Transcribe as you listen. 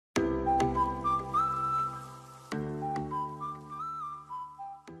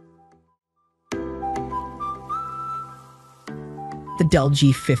the Dell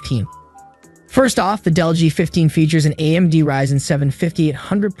G15. First off, the Dell G15 features an AMD Ryzen 7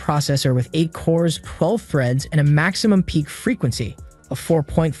 5800 processor with 8 cores, 12 threads, and a maximum peak frequency of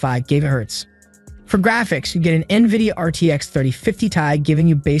 4.5 GHz. For graphics, you get an NVIDIA RTX 3050 Ti giving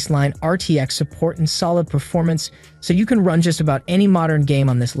you baseline RTX support and solid performance, so you can run just about any modern game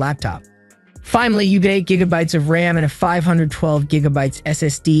on this laptop. Finally, you get 8GB of RAM and a 512GB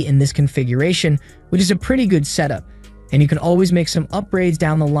SSD in this configuration, which is a pretty good setup, and you can always make some upgrades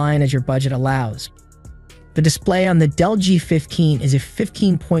down the line as your budget allows. The display on the Dell G15 is a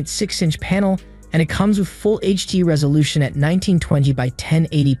 15.6-inch panel, and it comes with full HD resolution at 1920 by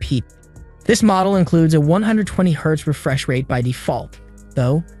 1080p. This model includes a 120Hz refresh rate by default,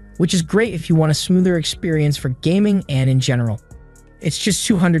 though, which is great if you want a smoother experience for gaming and in general. It's just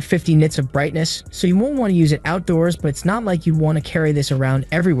 250 nits of brightness, so you won't want to use it outdoors, but it's not like you'd want to carry this around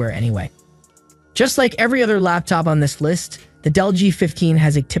everywhere anyway. Just like every other laptop on this list, the Dell G15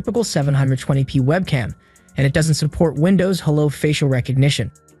 has a typical 720p webcam, and it doesn't support Windows Hello facial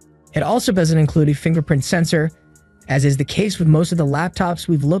recognition. It also doesn't include a fingerprint sensor, as is the case with most of the laptops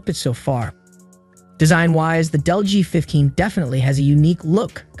we've looked at so far. Design-wise, the Dell G15 definitely has a unique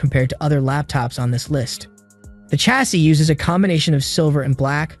look compared to other laptops on this list. The chassis uses a combination of silver and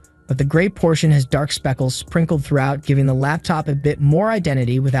black, but the gray portion has dark speckles sprinkled throughout, giving the laptop a bit more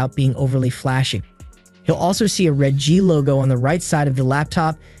identity without being overly flashy. You'll also see a red G logo on the right side of the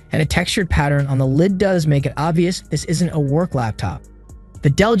laptop, and a textured pattern on the lid does make it obvious this isn't a work laptop. The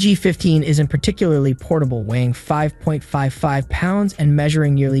Dell G15 isn't particularly portable, weighing 5.55 pounds and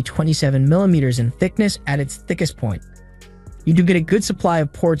measuring nearly 27 millimeters in thickness at its thickest point. You do get a good supply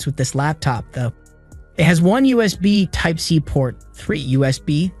of ports with this laptop, though. It has one USB Type-C port, 3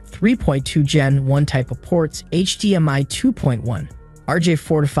 USB 3.2 Gen 1 type of ports, HDMI 2.1,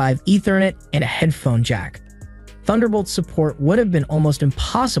 RJ45 Ethernet, and a headphone jack. Thunderbolt support would have been almost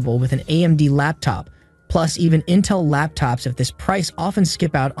impossible with an AMD laptop, plus even Intel laptops at this price often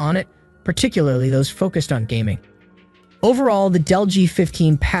skip out on it, particularly those focused on gaming. Overall, the Dell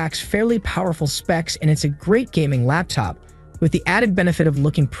G15 packs fairly powerful specs, and it's a great gaming laptop, with the added benefit of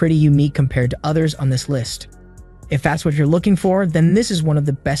looking pretty unique compared to others on this list. If that's what you're looking for, then this is one of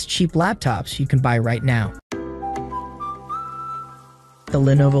the best cheap laptops you can buy right now. The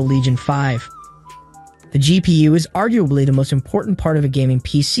Lenovo Legion 5. The GPU is arguably the most important part of a gaming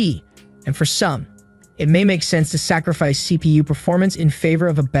PC, and for some, it may make sense to sacrifice CPU performance in favor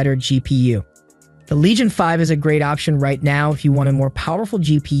of a better GPU. The Legion 5 is a great option right now if you want a more powerful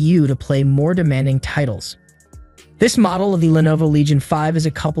GPU to play more demanding titles. This model of the Lenovo Legion 5 is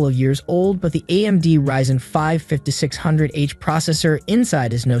a couple of years old, but the AMD Ryzen 5 5600H processor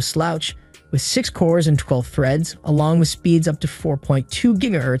inside is no slouch, with 6 cores and 12 threads, along with speeds up to 4.2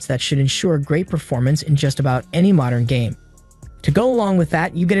 GHz that should ensure great performance in just about any modern game. To go along with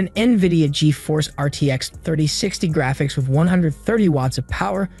that, you get an NVIDIA GeForce RTX 3060 graphics with 130 watts of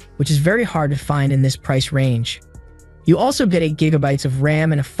power, which is very hard to find in this price range. You also get 8GB of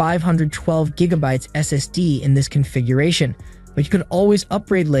RAM and a 512GB SSD in this configuration, but you can always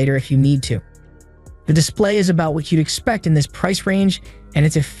upgrade later if you need to. The display is about what you'd expect in this price range, and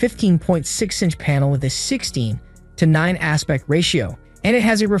it's a 15.6-inch panel with a 16:9 aspect ratio, and it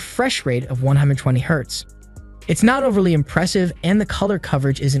has a refresh rate of 120Hz. It's not overly impressive, and the color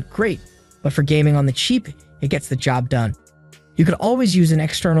coverage isn't great, but for gaming on the cheap, it gets the job done. You could always use an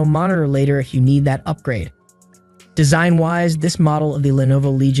external monitor later if you need that upgrade. Design-wise, this model of the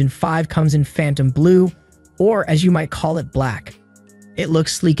Lenovo Legion 5 comes in Phantom Blue, or as you might call it, black. It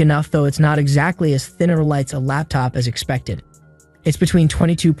looks sleek enough, though it's not exactly as thin or light a laptop as expected. It's between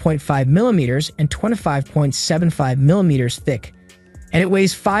 22.5mm and 25.75mm thick, and it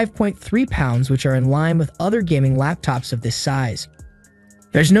weighs 5.3 pounds, which are in line with other gaming laptops of this size.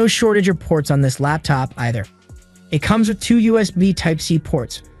 There's no shortage of ports on this laptop either. It comes with 2 USB Type-C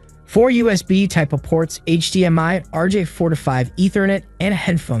ports, 4 USB type of ports, HDMI, RJ45 Ethernet, and a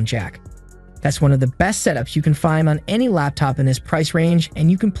headphone jack. That's one of the best setups you can find on any laptop in this price range, and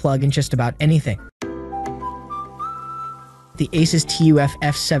you can plug in just about anything. The Asus TUF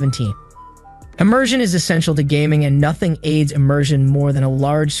F17. Immersion is essential to gaming, and nothing aids immersion more than a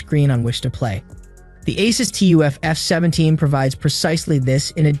large screen on which to play. The Asus TUF F17 provides precisely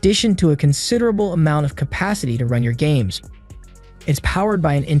this, in addition to a considerable amount of capacity to run your games. It's powered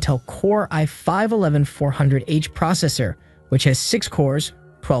by an Intel Core i5-11400H processor, which has 6 cores,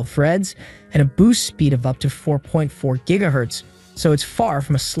 12 threads, and a boost speed of up to 4.4 GHz, so it's far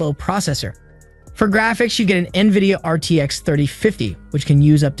from a slow processor. For graphics, you get an NVIDIA RTX 3050, which can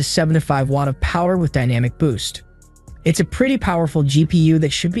use up to 75 watts of power with dynamic boost. It's a pretty powerful GPU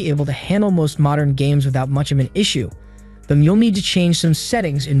that should be able to handle most modern games without much of an issue, but you'll need to change some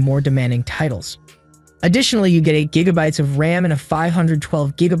settings in more demanding titles. Additionally, you get 8 GB of RAM and a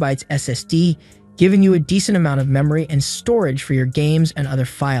 512 GB SSD, giving you a decent amount of memory and storage for your games and other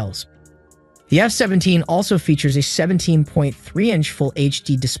files. The F17 also features a 17.3-inch Full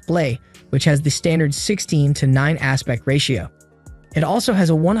HD display, which has the standard 16:9 aspect ratio. It also has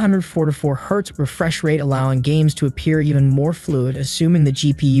a 144 Hz refresh rate, allowing games to appear even more fluid, assuming the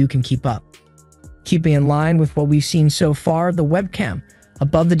GPU can keep up. Keeping in line with what we've seen so far, the webcam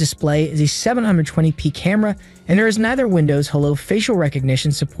above the display is a 720p camera, and there is neither Windows Hello facial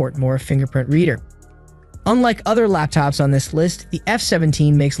recognition support nor a fingerprint reader. Unlike other laptops on this list, the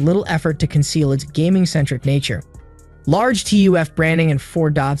F17 makes little effort to conceal its gaming-centric nature. Large TUF branding and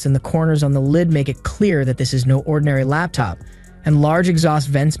 4 dots in the corners on the lid make it clear that this is no ordinary laptop, and large exhaust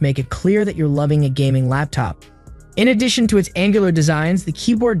vents make it clear that you're loving a gaming laptop. In addition to its angular designs, the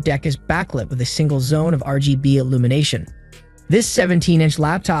keyboard deck is backlit with a single zone of RGB illumination. This 17-inch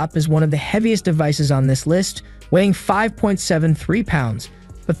laptop is one of the heaviest devices on this list, weighing 5.73 pounds,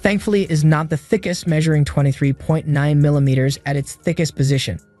 but thankfully it is not the thickest, measuring 23.9 millimeters at its thickest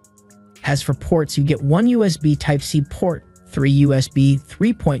position. As for ports, you get 1 USB Type-C port, 3 USB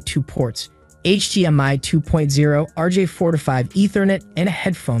 3.2 ports, HDMI 2.0, RJ45 Ethernet, and a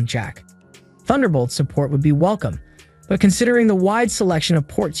headphone jack. Thunderbolt support would be welcome, but considering the wide selection of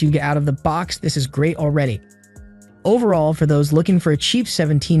ports you get out of the box, this is great already. Overall, for those looking for a cheap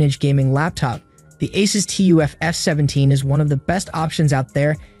 17-inch gaming laptop, the Asus TUF F17 is one of the best options out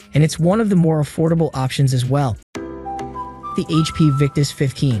there, and it's one of the more affordable options as well. The HP Victus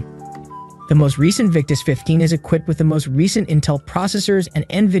 15. The most recent Victus 15 is equipped with the most recent Intel processors and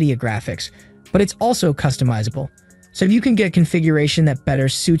NVIDIA graphics, but it's also customizable, so you can get a configuration that better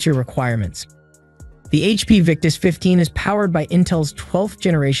suits your requirements. The HP Victus 15 is powered by Intel's 12th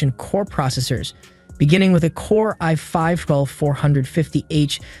generation Core processors, beginning with a Core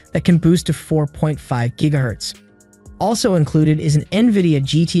i5-12450H that can boost to 4.5 GHz. Also included is an NVIDIA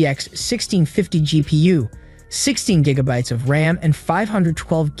GTX 1650 GPU, 16 GB of RAM, and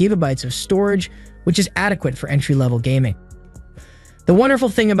 512 GB of storage, which is adequate for entry-level gaming. The wonderful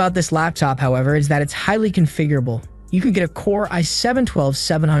thing about this laptop, however, is that it's highly configurable. You can get a Core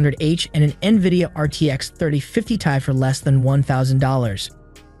i7-12700H and an NVIDIA RTX 3050 Ti for less than $1,000.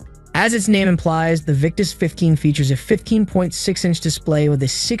 As its name implies, the Victus 15 features a 15.6-inch display with a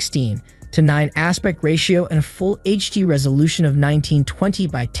 16:9 aspect ratio and a full HD resolution of 1920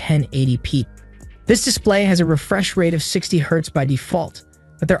 by 1080p. This display has a refresh rate of 60 Hz by default,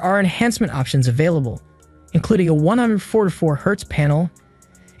 but there are enhancement options available, including a 144 Hz panel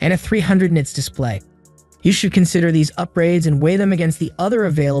and a 300 nits display. You should consider these upgrades and weigh them against the other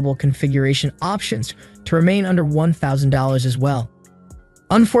available configuration options to remain under $1,000 as well.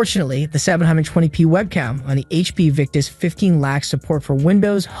 Unfortunately, the 720p webcam on the HP Victus 15 lacks support for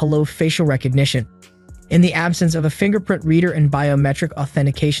Windows Hello facial recognition. In the absence of a fingerprint reader and biometric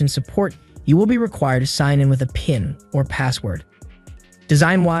authentication support, you will be required to sign in with a PIN or password.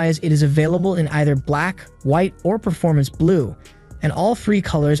 Design-wise, it is available in either black, white, or performance blue, and all 3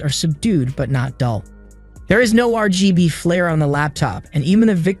 colors are subdued but not dull. There is no RGB flare on the laptop, and even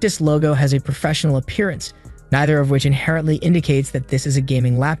the Victus logo has a professional appearance, neither of which inherently indicates that this is a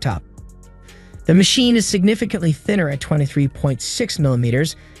gaming laptop. The machine is significantly thinner at 23.6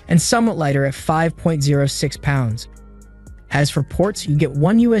 millimeters and somewhat lighter at 5.06 pounds. As for ports, you get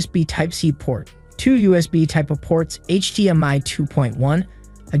 1 USB Type-C port, 2 USB Type-A ports, HDMI 2.1,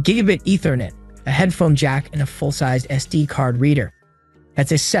 a gigabit Ethernet, a headphone jack, and a full-sized SD card reader.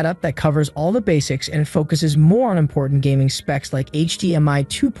 That's a setup that covers all the basics and focuses more on important gaming specs like HDMI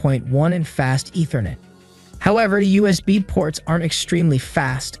 2.1 and fast Ethernet. However, the USB ports aren't extremely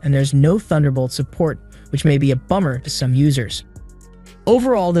fast, and there's no Thunderbolt support, which may be a bummer to some users.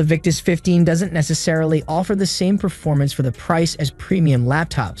 Overall, the Victus 15 doesn't necessarily offer the same performance for the price as premium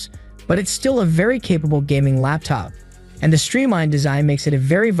laptops, but it's still a very capable gaming laptop, and the streamlined design makes it a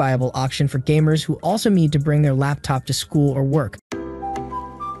very viable option for gamers who also need to bring their laptop to school or work.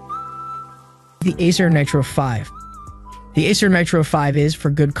 The Acer Nitro 5. The Acer Nitro 5 is,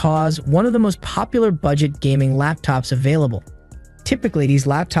 for good cause, one of the most popular budget gaming laptops available. Typically, these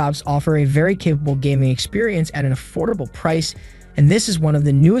laptops offer a very capable gaming experience at an affordable price, and this is one of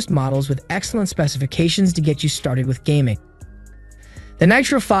the newest models with excellent specifications to get you started with gaming. The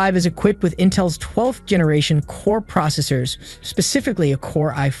Nitro 5 is equipped with Intel's 12th generation Core processors, specifically a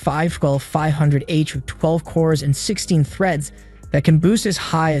Core i5-12500H with 12 cores and 16 threads that can boost as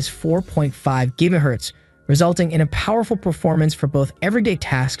high as 4.5 GHz, resulting in a powerful performance for both everyday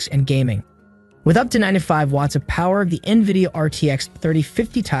tasks and gaming. With up to 95 watts of power, the NVIDIA RTX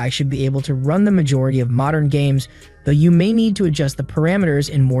 3050 Ti should be able to run the majority of modern games, though you may need to adjust the parameters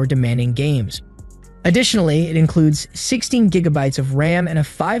in more demanding games. Additionally, it includes 16 GB of RAM and a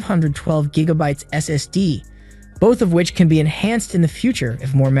 512 GB SSD, both of which can be enhanced in the future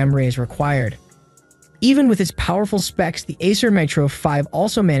if more memory is required. Even with its powerful specs, the Acer Nitro 5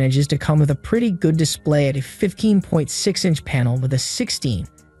 also manages to come with a pretty good display at a 15.6-inch panel with a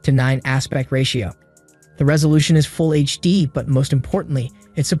 16:9 aspect ratio. The resolution is Full HD, but most importantly,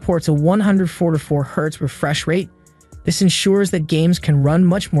 it supports a 144 Hz refresh rate. This ensures that games can run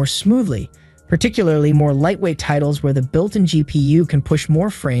much more smoothly, particularly more lightweight titles where the built-in GPU can push more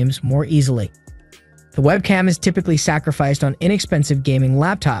frames more easily. The webcam is typically sacrificed on inexpensive gaming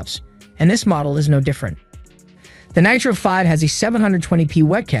laptops, and this model is no different. The Nitro 5 has a 720p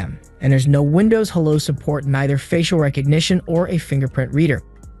webcam, and there's no Windows Hello support, neither facial recognition or a fingerprint reader.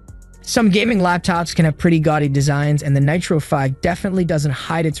 Some gaming laptops can have pretty gaudy designs, and the Nitro 5 definitely doesn't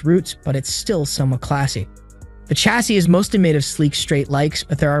hide its roots, but it's still somewhat classy. The chassis is mostly made of sleek straight likes,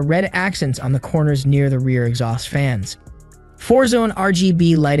 but there are red accents on the corners near the rear exhaust fans. 4-zone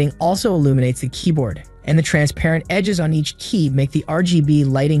RGB lighting also illuminates the keyboard, and the transparent edges on each key make the RGB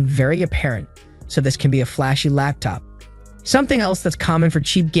lighting very apparent, so this can be a flashy laptop. Something else that's common for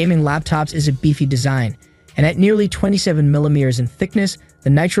cheap gaming laptops is a beefy design, and at nearly 27mm in thickness, the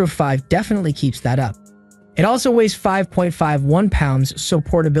Nitro 5 definitely keeps that up. It also weighs 5.51 pounds, so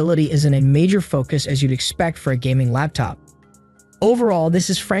portability isn't a major focus as you'd expect for a gaming laptop. Overall, this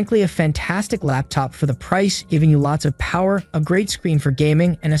is frankly a fantastic laptop for the price, giving you lots of power, a great screen for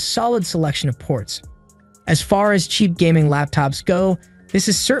gaming, and a solid selection of ports. As far as cheap gaming laptops go, this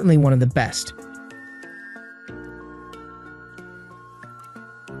is certainly one of the best.